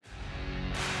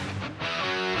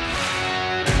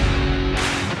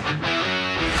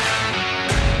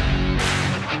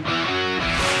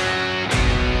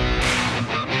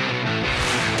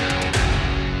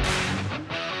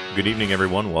good evening,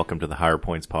 everyone. Welcome to the Higher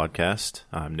Points Podcast.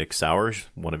 I'm Nick Sowers,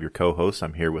 one of your co-hosts.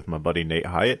 I'm here with my buddy Nate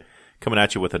Hyatt, coming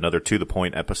at you with another To The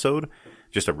Point episode.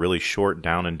 Just a really short,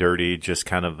 down and dirty, just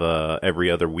kind of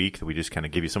every other week that we just kind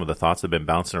of give you some of the thoughts that have been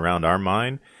bouncing around our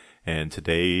mind. And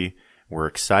today we're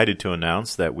excited to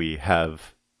announce that we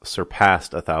have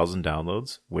surpassed 1,000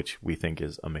 downloads, which we think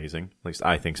is amazing. At least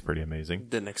I think is pretty amazing.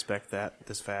 Didn't expect that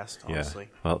this fast, honestly.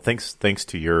 Yeah. Well, thanks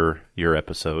to your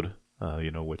episode,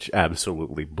 which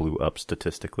absolutely blew up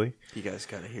statistically. You guys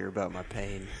got to hear about my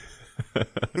pain.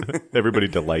 Everybody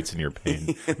delights in your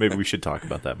pain. Maybe we should talk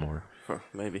about that more.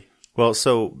 Maybe. Well,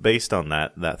 so based on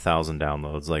that 1,000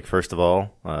 downloads, like first of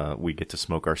all, we get to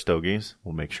smoke our stogies.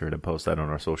 We'll make sure to post that on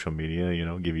our social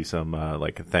media, give you some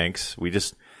thanks. We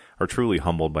just are truly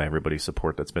humbled by everybody's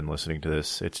support that's been listening to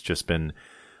this. It's just been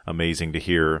amazing to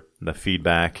hear the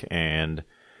feedback and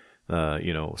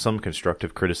some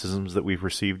constructive criticisms that we've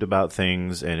received about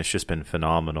things, and it's just been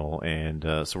phenomenal. And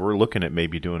so we're looking at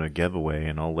maybe doing a giveaway,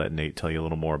 and I'll let Nate tell you a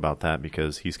little more about that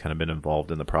because he's kind of been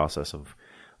involved in the process of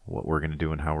what we're going to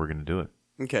do and how we're going to do it.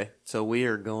 Okay, so we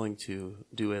are going to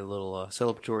do a little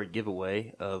celebratory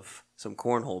giveaway of some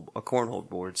cornhole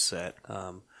board set.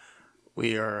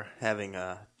 We are having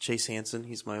Chase Hansen.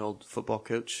 He's my old football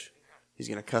coach. He's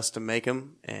going to custom make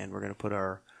them, and we're going to put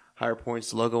our Higher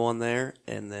Points logo on there,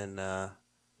 and then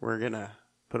we're going to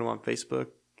put them on Facebook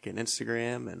and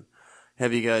Instagram and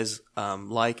have you guys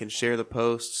like and share the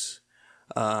posts,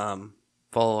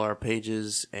 follow our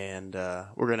pages, and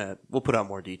we'll put out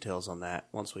more details on that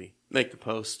once we make the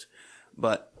post.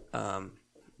 But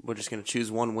we're just going to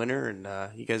choose one winner, and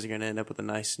you guys are going to end up with a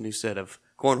nice new set of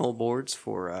cornhole boards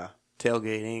for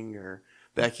tailgating or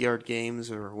backyard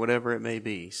games or whatever it may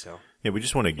be. So yeah, we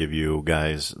just want to give you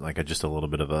guys just a little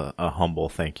bit of a humble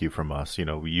thank you from us.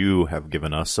 You have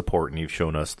given us support and you've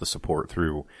shown us the support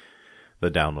through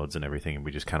the downloads and everything, and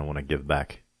we just kind of want to give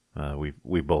back.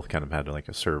 We both kind of had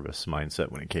a service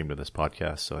mindset when it came to this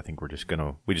podcast, so I think we just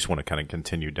want to kind of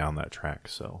continue down that track.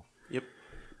 So yep,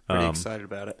 pretty excited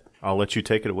about it. I'll let you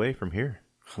take it away from here.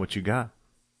 What you got?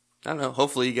 I don't know.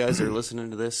 Hopefully you guys are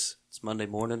listening to this. It's Monday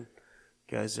morning.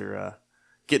 You guys are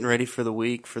getting ready for the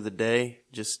week, for the day.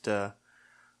 Just, I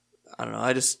don't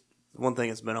know. One thing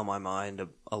that's been on my mind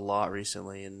a lot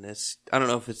recently, and I don't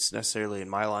know if it's necessarily in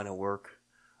my line of work,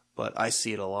 but I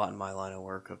see it a lot in my line of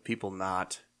work of people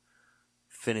not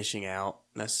finishing out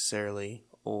necessarily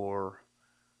or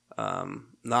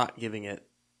not giving it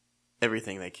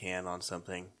everything they can on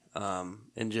something,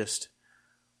 and just,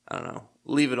 I don't know,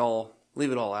 leave it all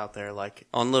out there, like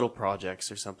on little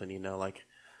projects or something, like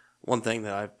one thing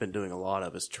that I've been doing a lot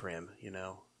of is trim,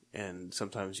 and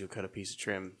sometimes you'll cut a piece of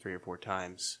trim 3 or 4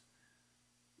 times,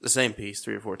 the same piece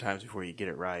 3 or 4 times before you get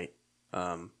it right.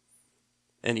 And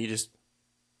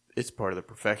it's part of the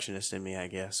perfectionist in me, I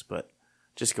guess, but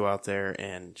just go out there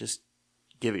and just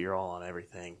give it your all on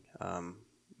everything.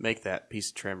 Make that piece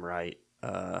of trim right.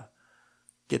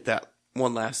 Get that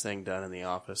one last thing done in the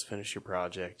office, finish your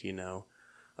project,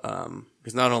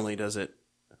 because not only does it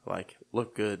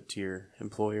look good to your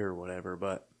employer or whatever,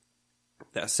 but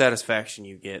that satisfaction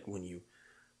you get when you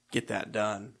get that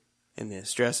done and the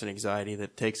stress and anxiety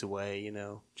that takes away,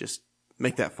 just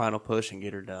make that final push and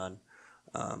get her done.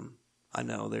 I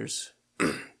know there's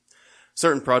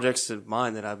certain projects of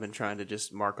mine that I've been trying to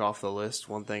just mark off the list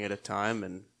one thing at a time,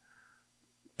 and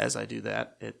as I do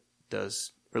that, it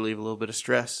does relieve a little bit of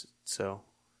stress. So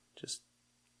just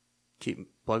keep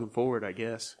plugging forward, I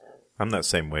guess. I'm that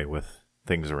same way with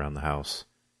things around the house.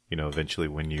 Eventually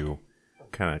when you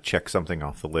kind of check something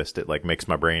off the list, it makes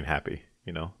my brain happy.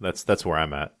 That's where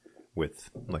I'm at with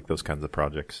those kinds of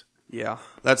projects. Yeah,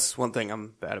 that's one thing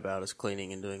I'm bad about is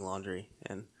cleaning and doing laundry.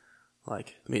 And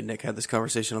me and Nick had this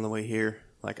conversation on the way here.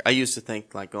 I used to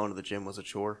think going to the gym was a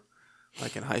chore.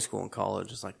 In high school and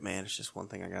college, it's man, it's just one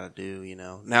thing I got to do.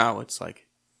 Now it's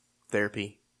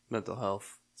therapy, mental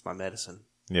health. It's my medicine.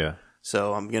 Yeah.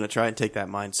 So I'm gonna try and take that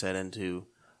mindset into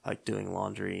doing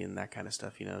laundry and that kind of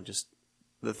stuff, just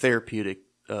the therapeutic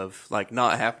of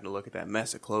not having to look at that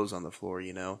mess of clothes on the floor,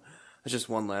 It's just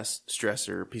one less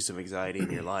stressor, piece of anxiety in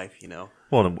your life,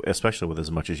 Well, especially with as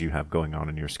much as you have going on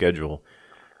in your schedule,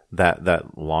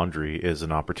 that laundry is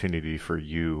an opportunity for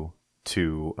you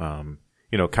to,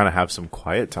 kind of have some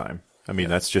quiet time. I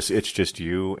mean, it's just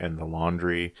you and the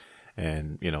laundry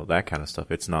and, that kind of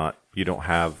stuff. It's not, you don't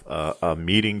have a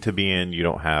meeting to be in. You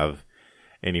don't have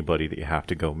anybody that you have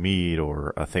to go meet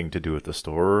or a thing to do at the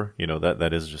store.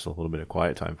 That is just a little bit of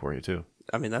quiet time for you too.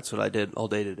 I mean, that's what I did all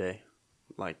day today.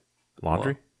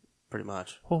 Laundry? Well, pretty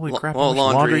much. Holy crap. Well, how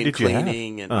much laundry and did you have?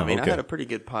 cleaning. And, I had a pretty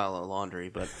good pile of laundry,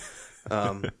 but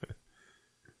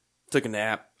took a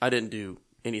nap. I didn't do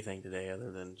anything today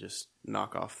other than just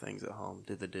knock off things at home,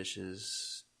 did the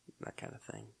dishes, that kind of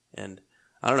thing. And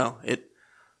I don't know, it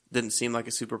didn't seem like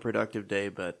a super productive day,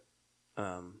 but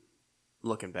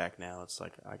looking back now, it's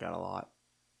like I got a lot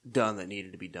done that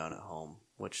needed to be done at home,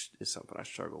 which is something I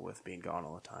struggle with, being gone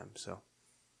all the time. So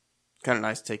kind of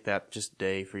nice to take that just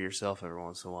day for yourself every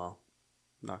once in a while.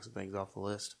 Knock some things off the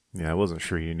list. Yeah, I wasn't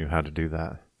sure you knew how to do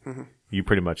that. You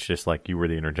pretty much just like you were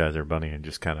the Energizer Bunny and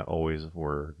just kind of always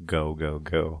were go, go,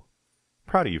 go.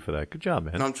 Proud of you for that. Good job,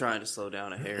 man. I'm trying to slow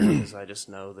down a hair because I just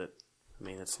know that,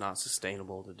 it's not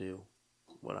sustainable to do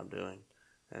what I'm doing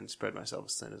and spread myself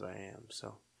as thin as I am.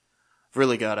 So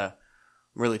I'm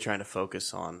really trying to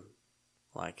focus on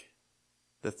like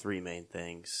the three main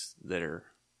things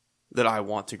that I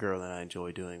want to grow, that I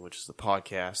enjoy doing, which is the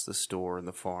podcast, the store, and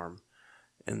the farm.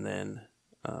 And then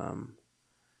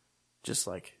just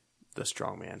like the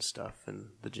strongman stuff and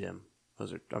the gym.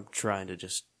 I'm trying to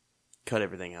just cut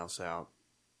everything else out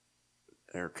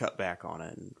or cut back on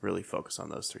it and really focus on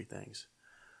those three things.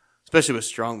 Especially with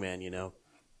strongman,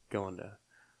 going to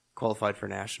qualified for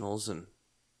nationals and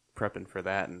prepping for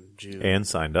that in June. And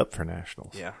signed up for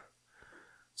nationals. Yeah.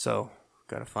 So,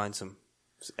 got to find some.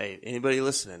 Hey, anybody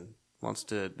listening wants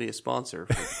to be a sponsor,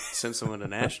 send someone to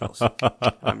nationals.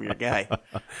 I'm your guy.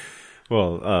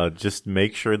 Well, just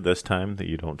make sure this time that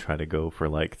you don't try to go for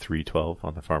like 312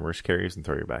 on the farmer's carries and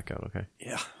throw your back out, okay?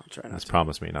 Yeah, I'll try not Just to.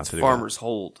 promise me not to do Farmer's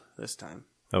hold this time.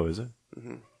 that. Oh, is it?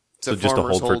 Mm-hmm. So just a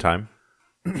hold for time?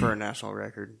 For a national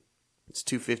record. It's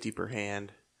 $250 per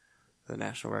hand. The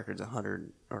national record's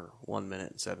 1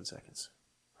 minute and 7 seconds.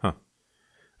 Huh.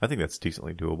 I think that's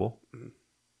decently doable.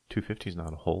 250 is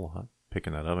not a whole lot.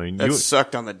 Picking that up. That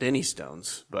sucked on the Denny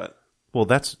Stones, but... Well,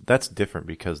 that's different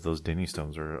because those Denny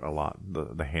Stones are a lot,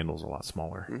 the handle's a lot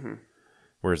smaller. Mm-hmm.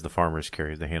 Whereas the farmer's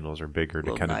carries, the handles are bigger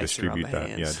to kind of distribute that.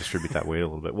 Yeah, distribute that weight a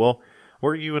little bit. Well, what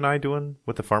were you and I doing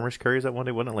with the farmer's carries that one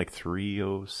day? Wasn't it like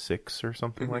 306 or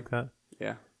something like that?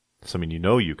 Yeah. So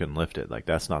you can lift it. Like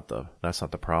that's not the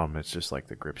problem. It's just like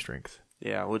the grip strength.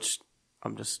 Yeah, which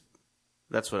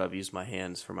that's what I've used my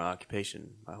hands for my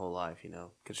occupation my whole life,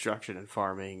 construction and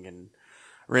farming and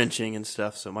wrenching and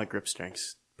stuff. So my grip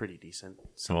strength's pretty decent.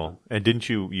 Well, and didn't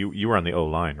you were on the O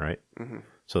line, right? Mm-hmm.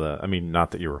 So that,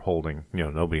 not that you were holding,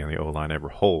 nobody on the O line ever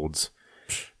holds,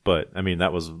 but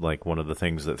that was like one of the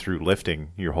things that through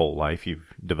lifting your whole life,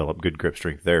 you've developed good grip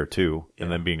strength there too. Yeah.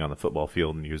 And then being on the football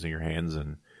field and using your hands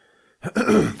and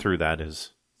through that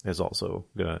is also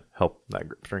going to help that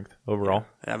grip strength overall.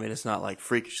 Yeah. It's not like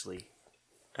freakishly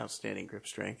outstanding grip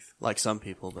strength like some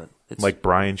people, but it's like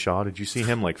Brian Shaw. Did you see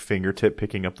him like fingertip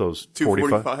picking up those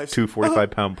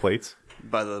 245 pound plates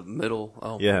by the middle?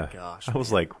 Oh yeah. My gosh! I was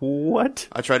like, what?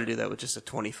 I tried to do that with just a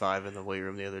 25 in the weight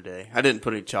room the other day. I didn't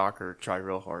put any chalk or try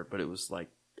real hard, but it was like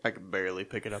I could barely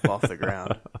pick it up off the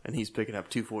ground, and he's picking up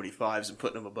 245s and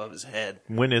putting them above his head.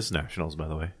 When is nationals, by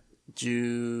the way?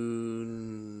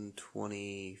 June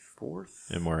 24th.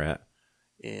 And where at?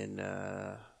 In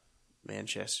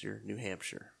Manchester, New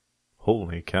Hampshire.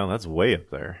 Holy cow, that's way up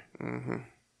there.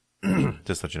 Mm-hmm.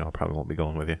 Just that I probably won't be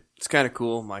going with you. It's kind of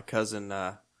cool. My cousin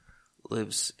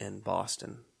lives in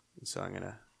Boston, and so I'm going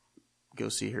to go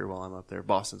see her while I'm up there.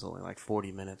 Boston's only like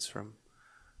 40 minutes from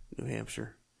New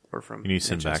Hampshire. Or from You need to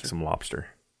send Manchester. back some lobster.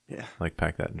 Yeah. Like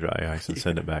pack that in dry ice and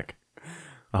send it back.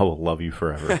 I will love you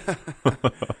forever.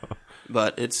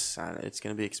 But it's going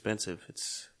to be expensive.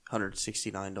 It's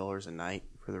 $169 a night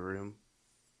for the room.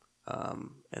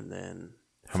 And then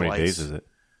how many days is it?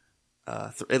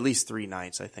 At least 3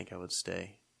 nights, I think I would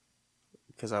stay.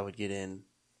 Because I would get in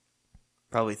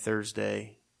probably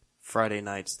Thursday, Friday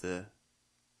nights, the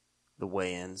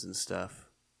weigh-ins and stuff.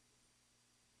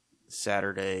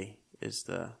 Saturday is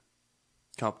the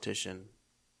competition,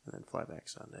 and then fly back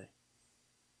Sunday.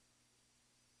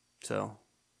 So,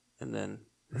 and then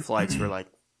the flights were like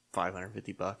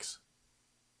 $550.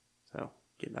 So,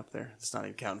 getting up there. It's not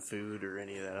even counting food or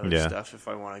any of that other stuff. If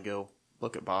I want to go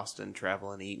look at Boston,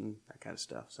 travel and eating, that kind of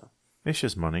stuff. So it's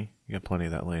just money. You got plenty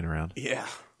of that laying around. Yeah.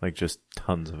 Like just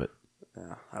tons of it.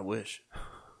 Yeah, I wish.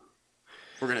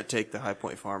 We're going to take the High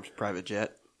Point Farms private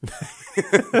jet.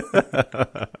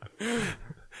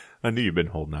 I knew you've been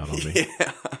holding out on me.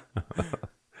 Yeah.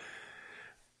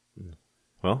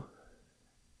 Well,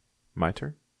 my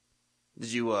turn.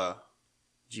 Did you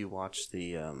watch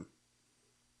the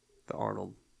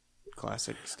Arnold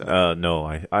Classic stuff? No,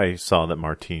 I saw that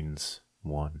Martins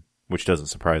won, which doesn't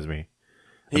surprise me.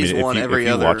 He's won every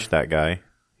other. If you watch that guy,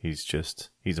 he's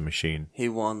a machine. He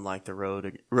won like the Rogue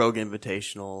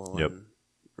Invitational and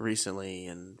recently,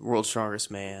 and World's Strongest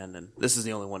Man, and this is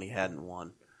the only one he hadn't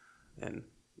won, and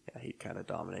yeah, he kind of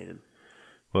dominated.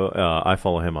 Well, I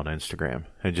follow him on Instagram,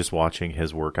 and just watching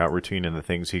his workout routine and the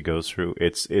things he goes through,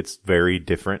 it's very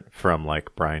different from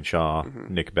like Brian Shaw,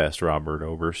 Nick Best, Robert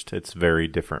Oberst. It's very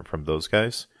different from those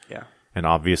guys. Yeah. And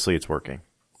obviously it's working.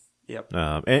 Yep.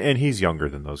 And he's younger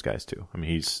than those guys too. I mean,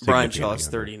 he's Brian Shaw's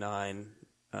 39.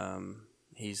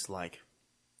 He's like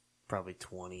probably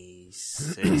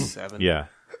 26, 7. Yeah.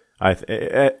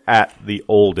 At the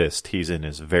oldest, he's in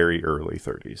his very early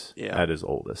 30s. Yeah. At his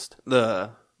oldest. The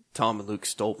Tom and Luke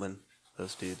Stoltman,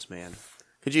 those dudes, man.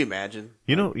 Could you imagine?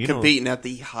 You know, competing at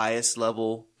the highest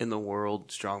level in the world,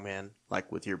 strongman,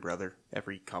 like with your brother,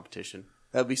 every competition.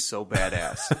 That'd be so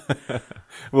badass.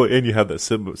 Well, and you have that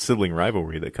sibling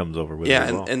rivalry that comes over with it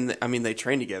as well. and I mean, they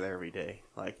train together every day.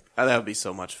 Like, that would be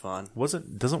so much fun.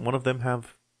 Didn't one of them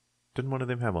have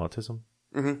autism?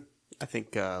 Mm-hmm. I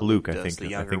think Luke, does, I think the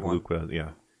younger Luke one. was,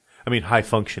 yeah. I mean, high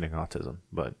functioning autism,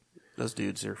 but those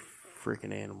dudes are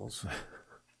freaking animals.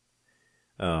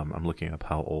 I'm looking up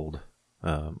how old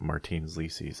Martins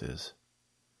Lises is.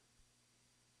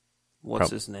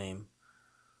 What's his name?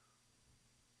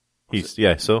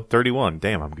 So 31.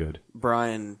 Damn, I'm good.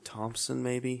 Brian Thompson,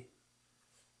 maybe?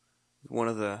 One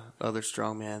of the other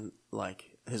strongman, like,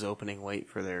 his opening weight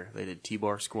they did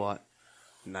T-bar squat,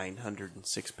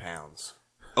 906 pounds.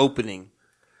 Opening.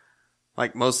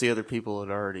 Like, most of the other people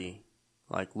had already,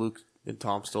 like Luke and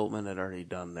Tom Stoltman had already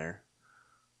done their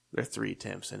 3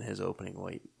 attempts, and his opening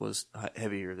weight was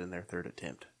heavier than their 3rd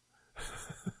attempt.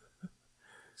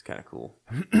 It's kind of cool.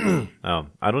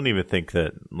 I don't even think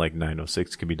that like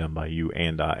 906 can be done by you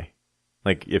and I.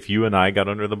 Like if you and I got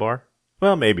under the bar,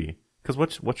 well, maybe. Because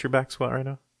what's your back squat right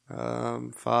now?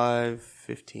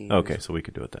 515. Okay, so we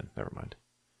could do it then. Never mind.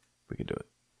 We could do it.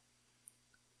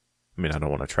 I mean, I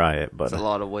don't want to try it, but it's a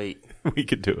lot of weight. We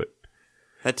could do it.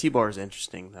 That T-bar is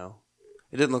interesting, though.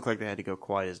 It didn't look like they had to go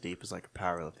quite as deep as like a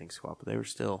powerlifting squat, but they were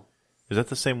still. Is that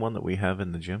the same one that we have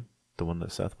in the gym? The one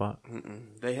that Seth bought?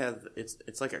 Mm-mm. They have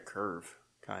it's like a curve,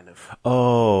 kind of.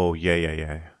 Oh,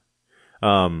 yeah.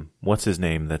 What's his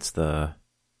name? The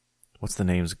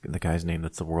guy's name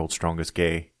that's the world's strongest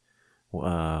gay?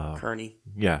 Kearney.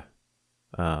 Yeah.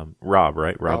 Rob,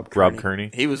 right? Rob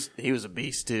Kearney. He was a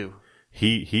beast too.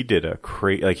 He did a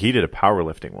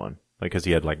powerlifting one, like, cause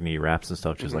he had like knee wraps and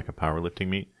stuff, just like a powerlifting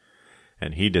meet.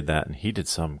 And he did that, and he did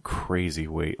some crazy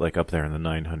weight, like up there in the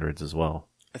 900s as well.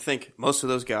 I think most of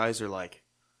those guys are like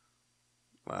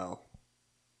 6'5",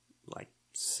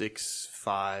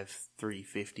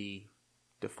 350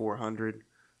 to 400.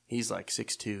 He's like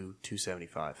 6'2",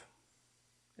 275.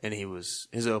 And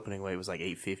his opening weight was like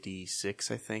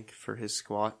 856, I think, for his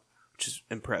squat, which is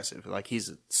impressive. Like,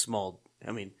 he's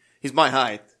he's my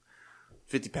height,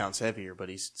 50 pounds heavier, but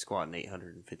he's squatting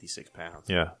 856 pounds.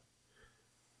 Yeah.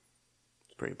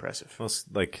 Pretty impressive. Well,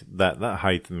 like that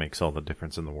height makes all the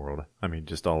difference in the world. I mean,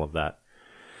 just all of that.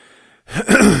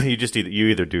 You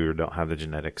either do or don't have the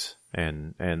genetics,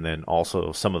 and then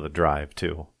also some of the drive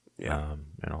too. Yeah.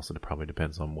 And also it probably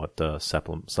depends on what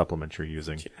supplements you're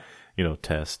using. Yeah. You know,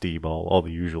 test, D-ball, all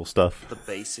the usual stuff. The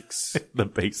basics. The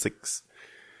basics.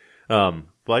 Well,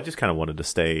 I just kind of wanted to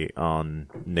stay on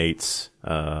Nate's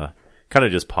kind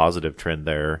of just positive trend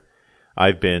there. I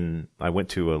went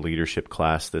to a leadership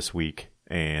class this week,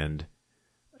 and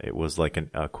it was like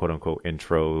a quote unquote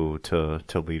intro to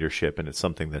leadership, and it's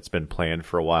something that's been planned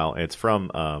for a while. And it's from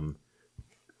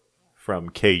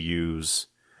KU's,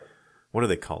 what do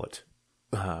they call it?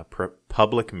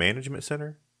 Public Management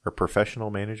Center or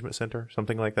Professional Management Center,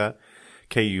 something like that.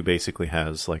 KU basically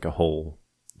has like a whole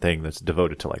thing that's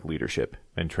devoted to like leadership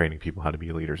and training people how to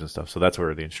be leaders and stuff. So that's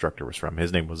where the instructor was from.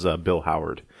 His name was Bill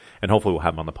Howard, and hopefully we'll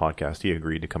have him on the podcast. He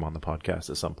agreed to come on the podcast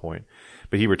at some point,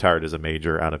 but he retired as a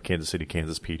major out of Kansas City,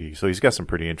 Kansas PD. So he's got some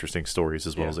pretty interesting stories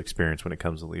as well as experience when it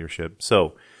comes to leadership.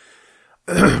 So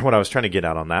what I was trying to get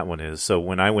out on that one is, so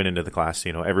when I went into the class,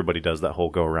 you know, everybody does that whole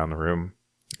go around the room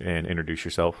and introduce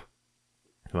yourself.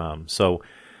 So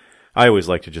I always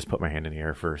like to just put my hand in the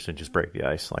air first and just break the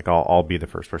ice. Like I'll be the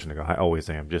first person to go. I always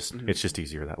am. It's just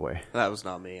easier that way. That was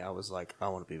not me. I was like, I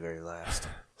want to be very last.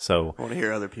 So I want to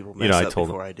hear other people mess up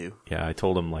before I do. Yeah, I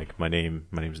told him like my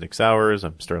name's Nick Sowers.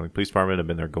 I'm Sterling Police Department. I've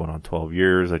been there going on 12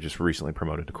 years. I just recently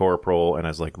promoted to corporal, and I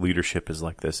was like, leadership is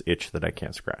like this itch that I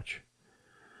can't scratch.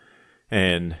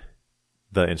 And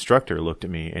the instructor looked at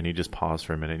me and he just paused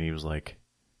for a minute and he was like,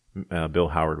 Bill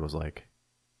Howard was like,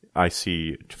 I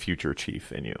see future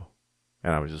chief in you.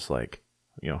 And I was just like,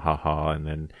 you know, haha. And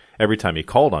then every time he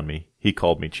called on me, he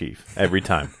called me chief every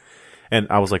time. And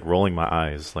I was like rolling my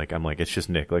eyes. Like, I'm like, it's just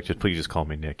Nick. Like, please just call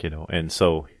me Nick, you know? And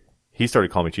so he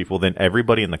started calling me chief. Well, then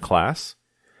everybody in the class,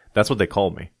 that's what they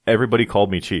called me. Everybody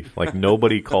called me chief. Like,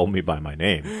 nobody called me by my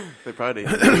name. They probably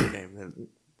didn't know your name.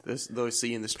 those see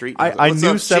you in the street. I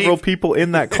knew several people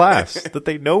in that class that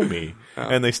they know me,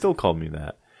 and they still called me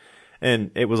that.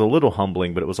 And it was a little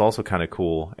humbling, but it was also kind of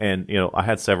cool. And, I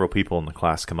had several people in the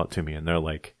class come up to me, and they're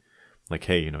like,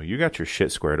 hey, you got your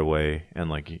shit squared away,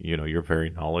 and, you're very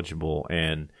knowledgeable,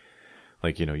 and,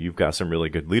 you've got some really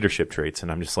good leadership traits.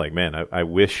 And I'm just like, man, I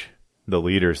wish the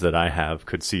leaders that I have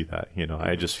could see that.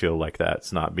 I just feel like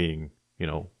that's not being,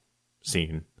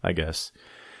 seen, I guess.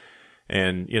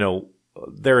 And,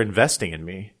 they're investing in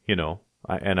me,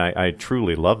 I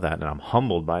truly love that, and I'm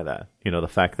humbled by that. The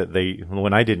fact that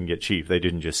when I didn't get chief, they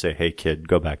didn't just say, hey, kid,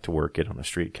 go back to work, get on the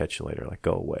street, catch you later,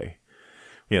 go away.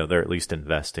 They're at least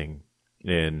investing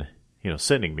in,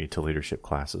 sending me to leadership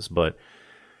classes. But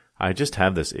I just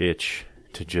have this itch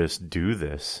to just do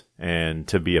this and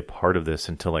to be a part of this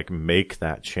and to, make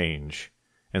that change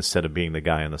instead of being the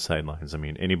guy on the sidelines. I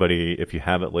mean, anybody, if you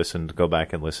haven't listened, go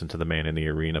back and listen to the Man in the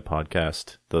Arena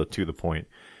podcast, To the Point,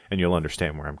 and you'll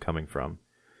understand where I'm coming from.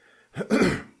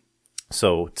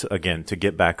 So, to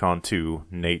get back onto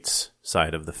Nate's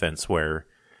side of the fence where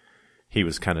he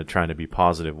was kind of trying to be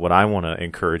positive, what I want to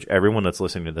encourage everyone that's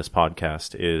listening to this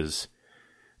podcast is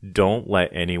don't let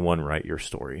anyone write your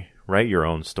story. Write your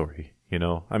own story,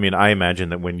 I mean, I imagine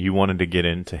that when you wanted to get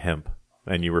into hemp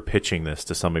and you were pitching this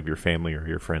to some of your family or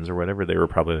your friends or whatever,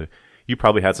 you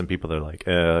probably had some people that are like,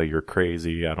 you're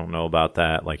crazy, I don't know about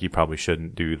that, you probably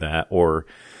shouldn't do that, or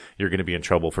you're going to be in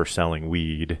trouble for selling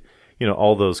weed,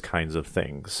 all those kinds of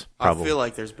things. Probably. I feel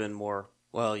like there's been more,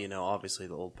 obviously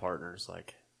the old partners,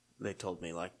 they told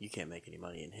me, you can't make any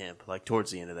money in hemp,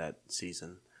 towards the end of that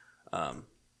season. But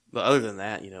other than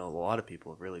that, a lot of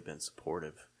people have really been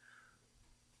supportive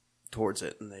towards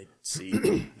it, and they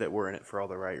see that we're in it for all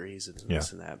the right reasons and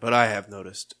this and that. But I have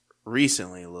noticed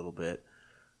recently a little bit,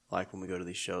 when we go to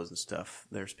these shows and stuff,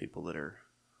 there's people that are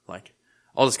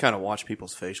I'll just kind of watch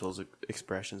people's facial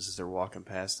expressions as they're walking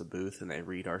past the booth, and they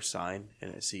read our sign,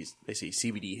 and they see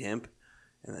CBD hemp,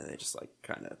 and then they just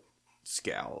kind of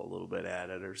scowl a little bit at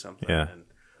it or something. Yeah. And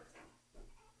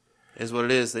is what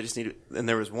it is. They just need to, and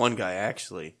there was one guy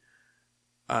actually,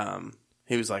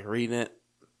 he was reading it.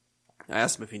 I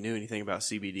asked him if he knew anything about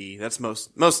CBD. That's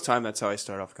most of the time that's how I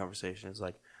start off a conversation. It's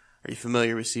are you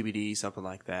familiar with CBD? Something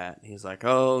like that. And he's like,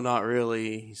 oh, not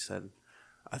really. He said,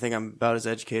 I think I'm about as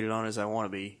educated on it as I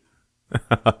want to be.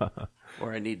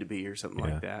 Or I need to be or something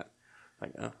like that.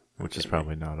 Which is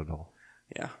probably not at all.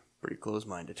 Yeah, pretty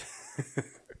close-minded.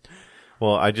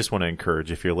 Well, I just want to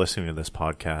encourage, if you're listening to this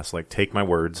podcast, take my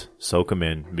words, soak them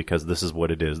in, because this is what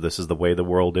it is. This is the way the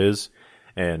world is.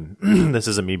 And this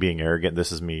isn't me being arrogant.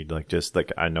 This is me,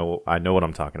 I know what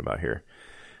I'm talking about here.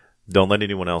 Don't let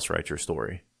anyone else write your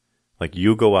story.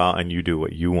 You go out and you do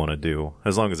what you want to do,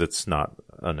 as long as it's not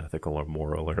unethical or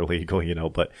moral or illegal,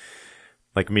 But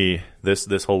me,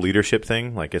 this whole leadership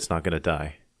thing, it's not going to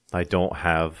die. I don't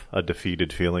have a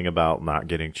defeated feeling about not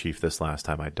getting chief this last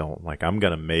time. I don't. I'm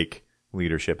going to make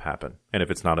leadership happen. And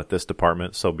if it's not at this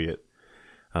department, so be it.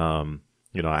 I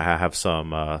have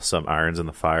some irons in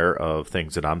the fire of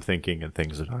things that I'm thinking and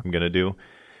things that I'm going to do.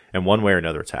 And one way or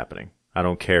another, it's happening. I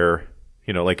don't care.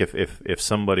 If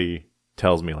somebody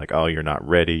tells me oh, you're not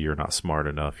ready, you're not smart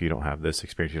enough, you don't have this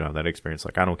experience, you don't have that experience,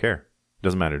 I don't care. It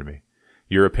doesn't matter to me.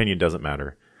 Your opinion doesn't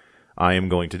matter. I am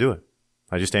going to do it.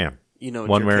 I just am.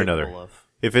 One way or another. Of.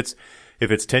 If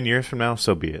it's 10 years from now,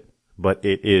 so be it. But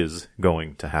it is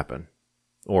going to happen.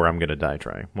 Or I'm going to die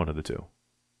trying. One of the two.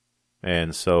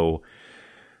 And so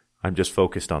I'm just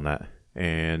focused on that.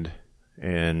 And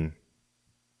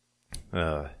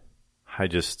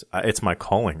it's my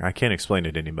calling. I can't explain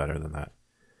it any better than that.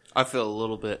 I feel a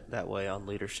little bit that way on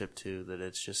leadership too, that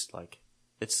it's just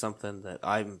it's something that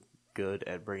I'm good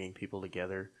at bringing people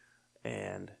together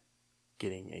and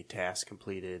getting a task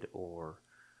completed, or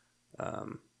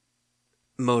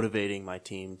motivating my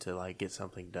team to get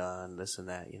something done, this and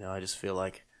that. I just feel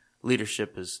like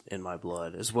leadership is in my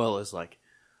blood, as well as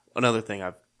another thing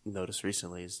I've noticed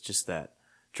recently is just that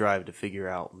drive to figure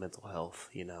out mental health,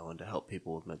 and to help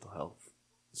people with mental health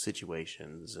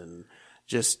situations, and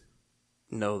just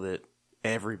know that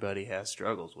everybody has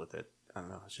struggles with it. I don't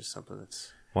know. It's just something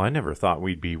that's... Well, I never thought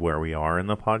we'd be where we are in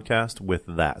the podcast with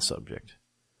that subject.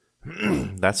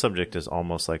 That subject is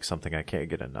almost like something I can't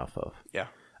get enough of. Yeah.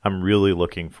 I'm really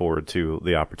looking forward to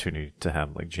the opportunity to have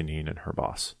Janine and her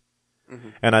boss. Mm-hmm.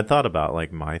 And I thought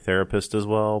about my therapist as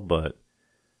well, but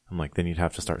I'm then you'd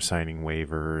have to start signing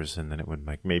waivers, and then it would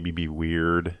maybe be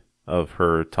weird of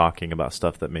her talking about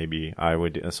stuff that maybe I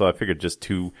would do. So I figured just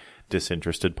two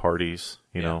disinterested parties,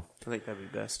 you know. I think that'd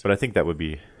be best. But I think that would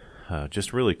be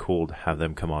just really cool to have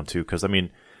them come on too, because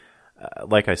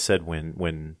like I said,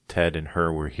 when Ted and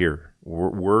her were here,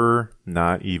 we're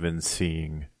not even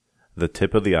seeing the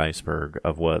tip of the iceberg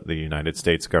of what the United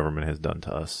States government has done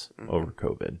to us over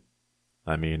COVID.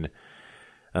 I mean,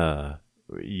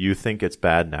 you think it's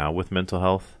bad now with mental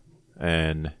health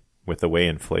and with the way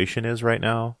inflation is right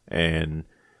now and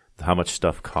how much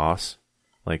stuff costs.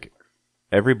 Like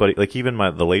everybody, like even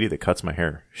the lady that cuts my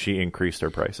hair, she increased her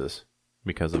prices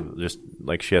because of just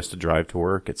like she has to drive to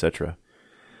work, etc.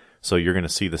 So you're going to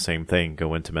see the same thing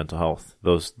go into mental health.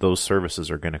 Those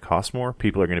services are going to cost more.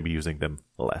 People are going to be using them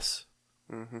less.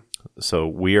 Mm-hmm. So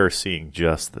we are seeing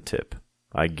just the tip.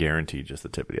 I guarantee just the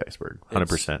tip of the iceberg.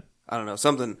 100%. I don't know.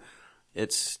 Something,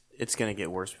 it's going to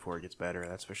get worse before it gets better.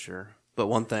 That's for sure. But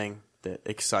one thing that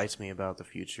excites me about the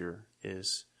future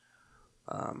is,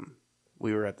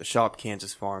 we were at the Shop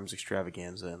Kansas Farms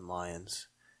Extravaganza in Lyons,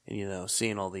 and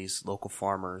seeing all these local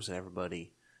farmers and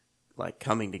everybody like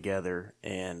coming together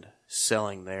and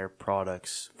selling their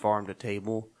products farm to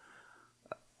table.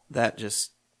 That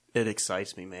just, it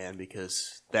excites me, man,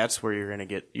 because that's where you're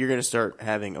going to start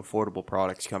having affordable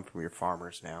products come from your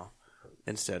farmers now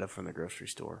instead of from the grocery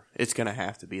store. It's going to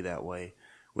have to be that way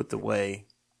with the way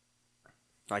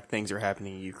like things are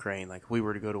happening in Ukraine. Like if we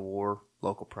were to go to war,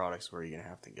 local products where you're going to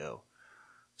have to go.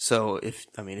 So if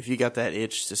you got that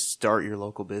itch to start your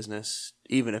local business,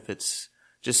 even if it's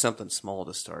just something small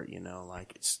to start,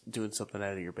 like it's doing something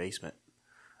out of your basement,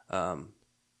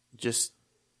 just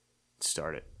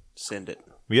start it, send it.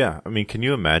 Yeah. I mean, can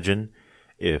you imagine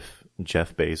if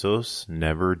Jeff Bezos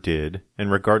never did,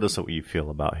 and regardless of what you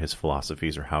feel about his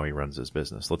philosophies or how he runs his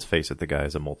business, let's face it, the guy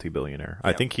is a multi-billionaire. Yeah.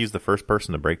 I think he's the first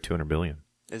person to break 200 billion.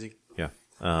 Is he? Yeah.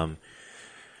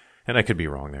 And I could be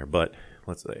wrong there, but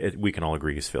we can all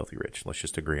agree he's filthy rich. Let's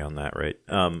just agree on that, right?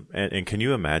 And can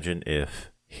you imagine if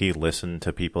he listened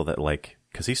to people that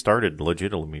because he started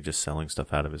legitimately just selling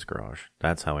stuff out of his garage.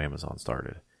 That's how Amazon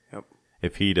started. Yep.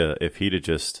 If he'd have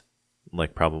just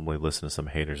probably listened to some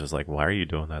haters is why are you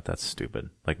doing that? That's stupid.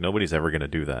 Nobody's ever going to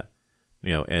do that,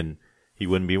 and he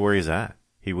wouldn't be where he's at.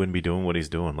 He wouldn't be doing what he's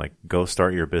doing. Go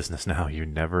start your business now. You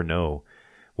never know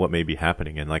what may be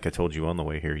happening. And like I told you on the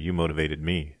way here, you motivated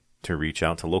me to reach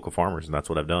out to local farmers, and that's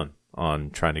what I've done on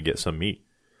trying to get some meat.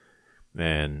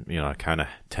 And, I kind of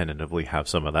tentatively have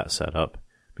some of that set up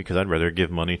because I'd rather give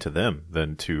money to them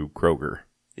than to Kroger.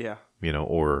 Yeah.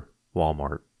 Or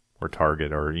Walmart or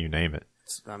Target or you name it.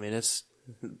 It's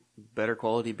better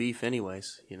quality beef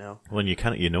anyways, Well,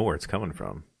 you know where it's coming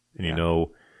from. And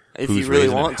if who's you really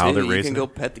raising want it, how to, they're you raising can go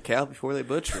it. pet the cow before they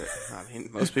butcher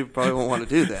it. Most people probably won't want to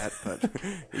do that, but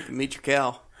you can meet your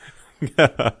cow.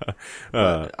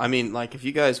 But, if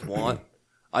you guys want,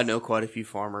 I know quite a few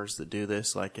farmers that do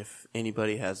this. If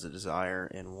anybody has the desire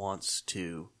and wants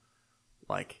to,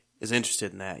 is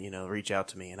interested in that, reach out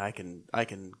to me and I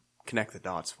can connect the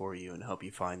dots for you and help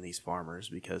you find these farmers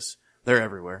because they're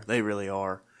everywhere. They really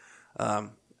are. A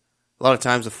lot of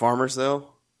times the farmers,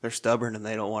 though, they're stubborn and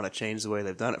they don't want to change the way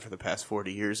they've done it for the past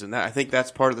 40 years. And I think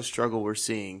that's part of the struggle we're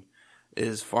seeing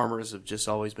is farmers have just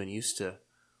always been used to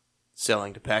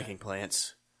selling to packing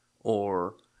plants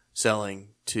or selling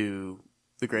to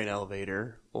the grain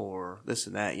elevator or this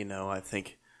and that. I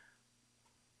think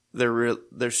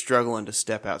they're struggling to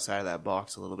step outside of that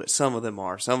box a little bit. Some of them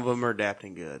are. Some of them are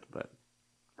adapting good, but.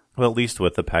 Well, at least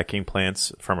with the packing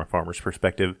plants, from a farmer's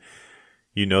perspective,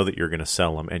 you know that you're going to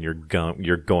sell them and you're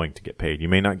going to get paid. You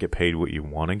may not get paid what you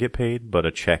want to get paid, but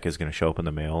a check is going to show up in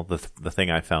the mail. The thing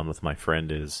I found with my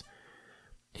friend is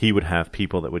he would have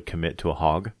people that would commit to a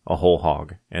whole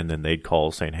hog, and then they'd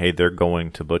call saying, hey, they're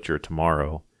going to butcher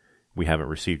tomorrow. We haven't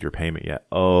received your payment yet.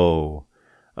 Oh,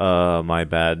 my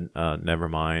bad. Never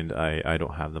mind. I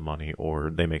don't have the money,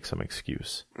 or they make some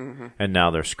excuse. Mm-hmm. And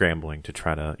now they're scrambling to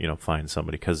try to, find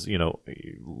somebody because,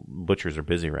 butchers are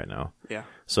busy right now. Yeah.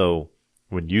 So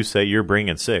when you say you're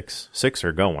bringing six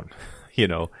are going,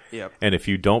 Yep. And if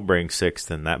you don't bring 6,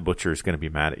 then that butcher is going to be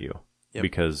mad at you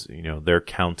because, they're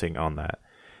counting on that.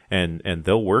 And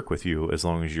they'll work with you as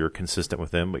long as you're consistent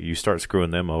with them, but you start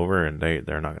screwing them over and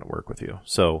they're not going to work with you.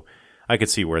 So I could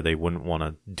see where they wouldn't want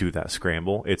to do that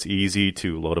scramble. It's easy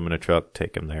to load them in a truck,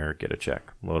 take them there, get a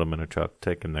check. Load them in a truck,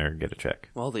 take them there, get a check.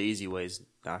 Well, the easy way's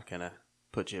not going to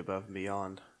put you above and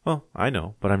beyond. Well, I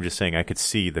know, but I'm just saying I could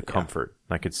see the comfort.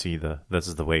 I could see this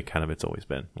is the way kind of it's always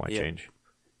been. Why change?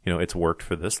 It's worked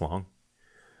for this long.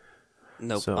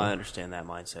 Nope, so, I understand that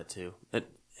mindset too.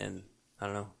 And I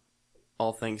don't know.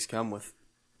 All things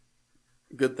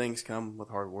good things come with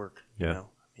hard work. Yeah.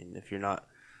 If you're not,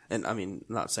 and I'm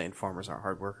not saying farmers aren't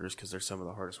hard workers because they're some of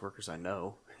the hardest workers I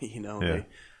know. They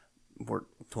work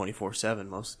 24/7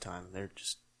 most of the time. They're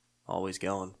just always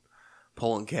going.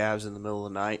 pulling calves in the middle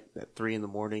of the night at 3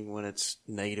 a.m. when it's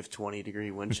negative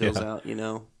 20-degree wind chills out,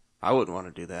 I wouldn't want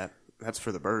to do that. That's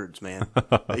for the birds, man.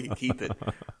 They can keep it.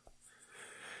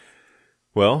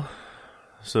 Well,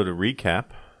 so to recap,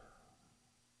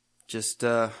 just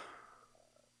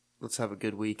let's have a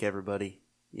good week, everybody.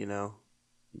 You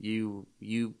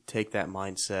take that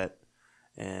mindset,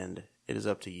 and it is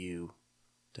up to you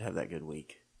to have that good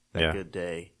week, that good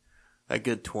day, that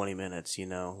good 20 minutes.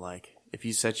 Like if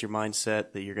you set your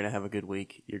mindset that you're going to have a good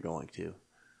week, you're going to.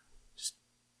 Just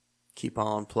keep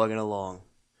on plugging along.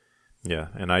 Yeah,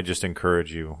 and I just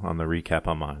encourage you on the recap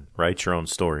on mine. Write your own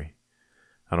story.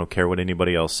 I don't care what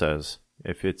anybody else says.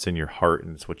 If it's in your heart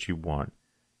and it's what you want,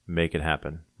 make it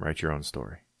happen. Write your own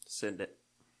story. Send it.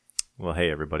 Well,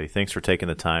 hey, everybody. Thanks for taking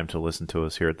the time to listen to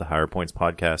us here at the Higher Points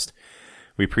Podcast.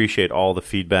 We appreciate all the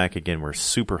feedback. Again, we're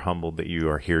super humbled that you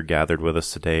are here gathered with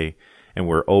us today. And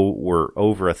we're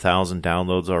over 1,000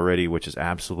 downloads already, which is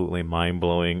absolutely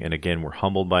mind-blowing. And again, we're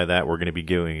humbled by that. We're going to be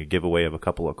doing a giveaway of a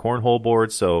couple of cornhole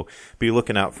boards. So be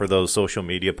looking out for those social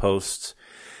media posts.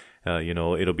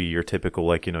 It'll be your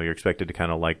typical, you're expected to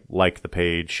kind of like the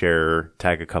page, share,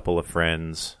 tag a couple of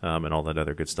friends, and all that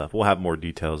other good stuff. We'll have more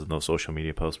details in those social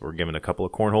media posts. We're giving a couple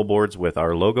of cornhole boards with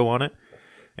our logo on it,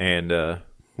 and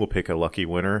we'll pick a lucky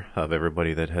winner of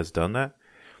everybody that has done that.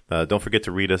 Don't forget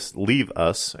to leave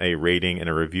us a rating and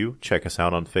a review. Check us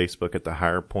out on Facebook at the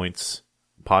Higher Points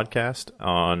Podcast,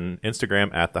 on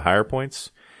Instagram at the Higher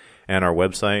Points, and our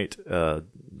website,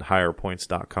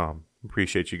 higherpoints.com.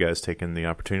 Appreciate you guys taking the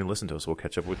opportunity to listen to us. We'll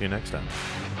catch up with you next time.